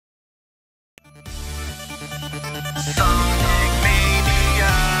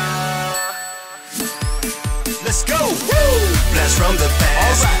blast from the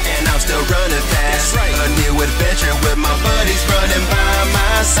past, and I'm still running fast. A new adventure with my buddies running by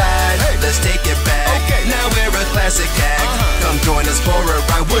my side. Let's take it back. Now we're a classic act. Come join us for a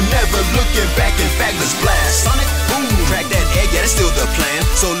ride. We're never looking back. In fact, let's blast. Boom, crack that egg. Yeah, that's still the plan.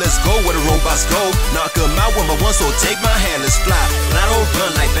 So let's go where the robots go. Knock 'em out one by one. So take my hand, let's fly. But I don't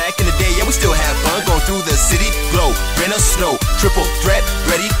run like back in the day. Yeah, we still have fun going through the city. Glow, rain or snow, triple threat,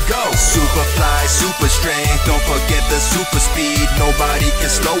 ready, go. Super fly, super strength. Don't forget the super speed. Nobody can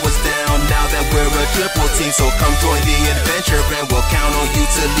slow us down now that we're a triple team. So come join the adventure and we'll count on you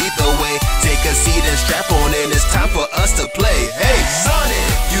to lead the way. Take a seat and strap on in. It's time for us to play. Hey, Sonic!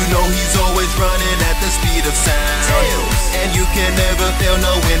 You know he's always running at the speed of sound. Tails! And you can never fail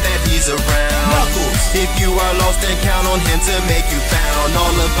knowing that he's around. Knuckles! If you are lost, then count on him to make you found.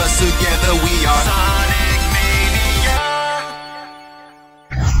 All of us together, we are